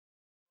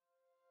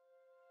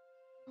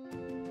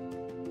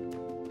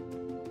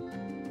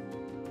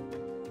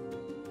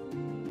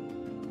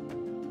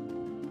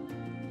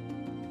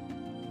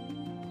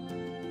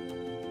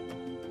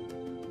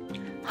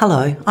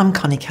Hello, I'm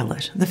Connie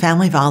Kellett, the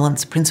Family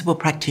Violence Principal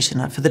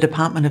Practitioner for the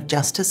Department of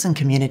Justice and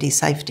Community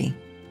Safety.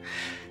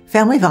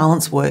 Family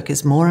violence work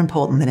is more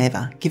important than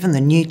ever, given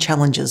the new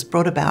challenges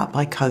brought about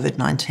by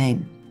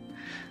COVID-19.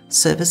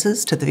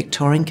 Services to the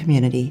Victorian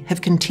community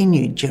have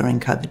continued during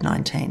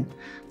COVID-19,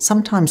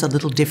 sometimes a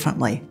little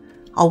differently.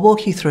 I'll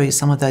walk you through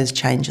some of those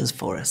changes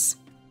for us.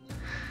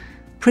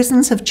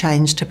 Prisons have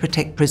changed to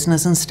protect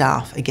prisoners and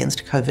staff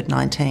against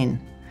COVID-19.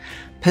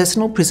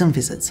 Personal prison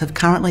visits have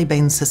currently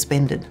been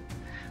suspended.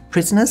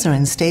 Prisoners are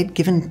instead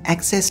given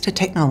access to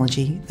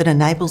technology that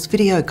enables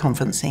video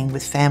conferencing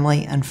with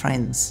family and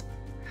friends.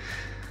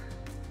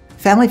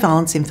 Family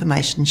violence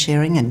information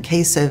sharing and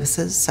key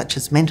services such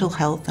as mental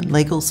health and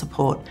legal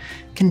support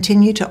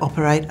continue to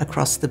operate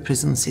across the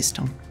prison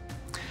system.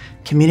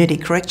 Community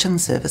correction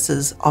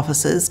services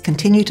officers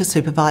continue to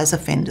supervise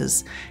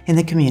offenders in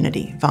the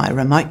community via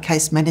remote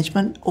case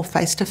management or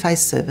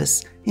face-to-face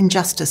service in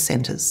justice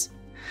centres.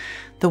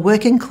 The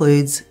work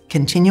includes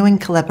continuing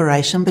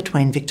collaboration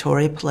between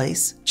Victoria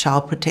Police,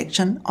 Child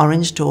Protection,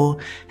 Orange Door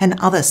and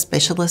other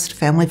specialist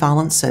family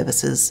violence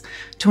services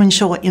to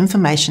ensure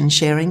information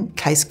sharing,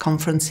 case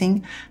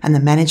conferencing and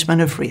the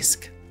management of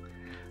risk.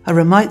 A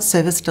remote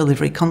service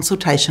delivery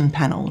consultation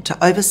panel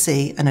to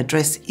oversee and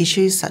address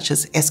issues such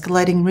as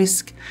escalating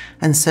risk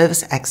and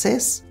service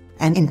access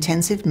and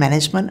intensive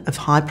management of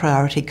high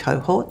priority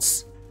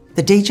cohorts.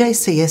 The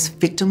DJCS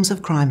Victims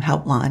of Crime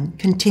Helpline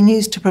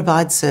continues to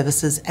provide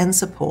services and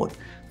support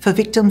for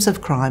victims of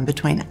crime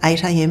between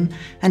 8 a.m.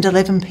 and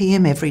 11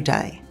 p.m. every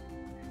day.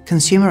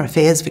 Consumer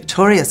Affairs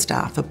Victoria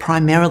staff are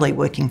primarily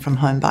working from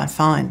home by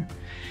phone.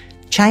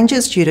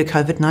 Changes due to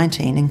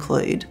COVID-19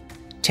 include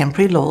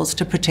temporary laws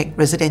to protect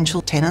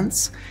residential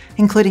tenants,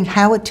 including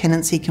how a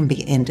tenancy can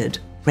be ended,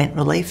 rent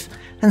relief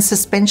and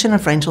suspension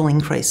of rental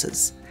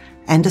increases,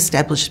 and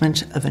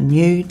establishment of a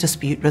new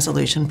dispute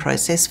resolution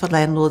process for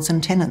landlords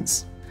and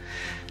tenants.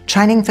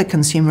 Training for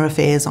Consumer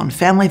Affairs on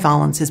family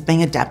violence is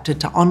being adapted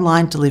to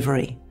online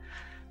delivery.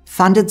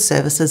 Funded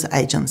services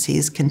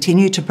agencies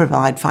continue to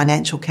provide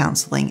financial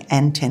counselling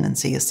and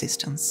tenancy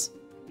assistance.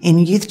 In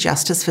youth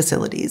justice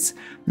facilities,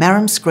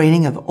 Marram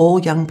screening of all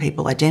young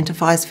people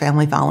identifies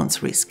family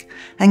violence risk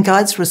and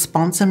guides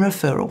response and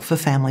referral for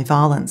family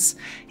violence,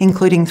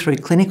 including through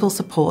clinical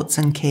supports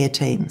and care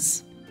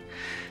teams.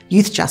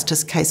 Youth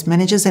justice case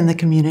managers in the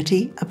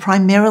community are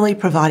primarily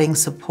providing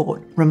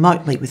support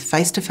remotely with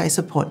face-to-face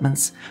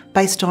appointments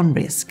based on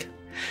risk,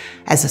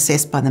 as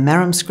assessed by the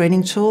Marram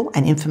screening tool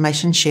and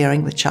information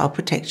sharing with Child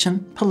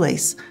Protection,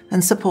 Police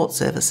and support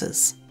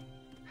services.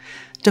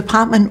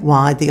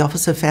 Department-wide, the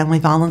Office of Family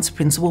Violence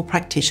Principal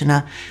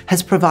Practitioner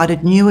has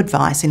provided new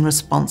advice in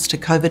response to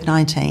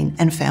COVID-19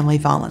 and family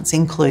violence,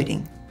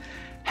 including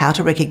how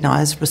to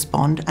recognise,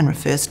 respond and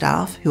refer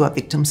staff who are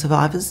victim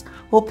survivors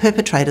or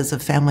perpetrators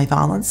of family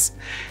violence,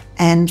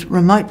 and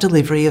remote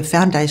delivery of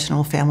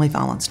foundational family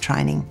violence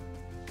training.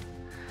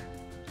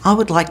 I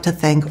would like to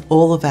thank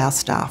all of our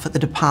staff at the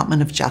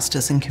Department of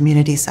Justice and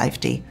Community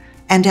Safety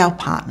and our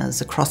partners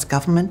across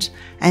government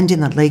and in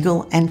the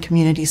legal and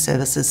community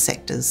services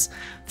sectors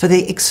for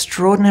the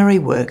extraordinary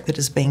work that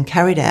is being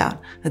carried out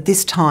at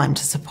this time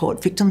to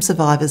support victim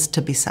survivors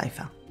to be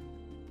safer.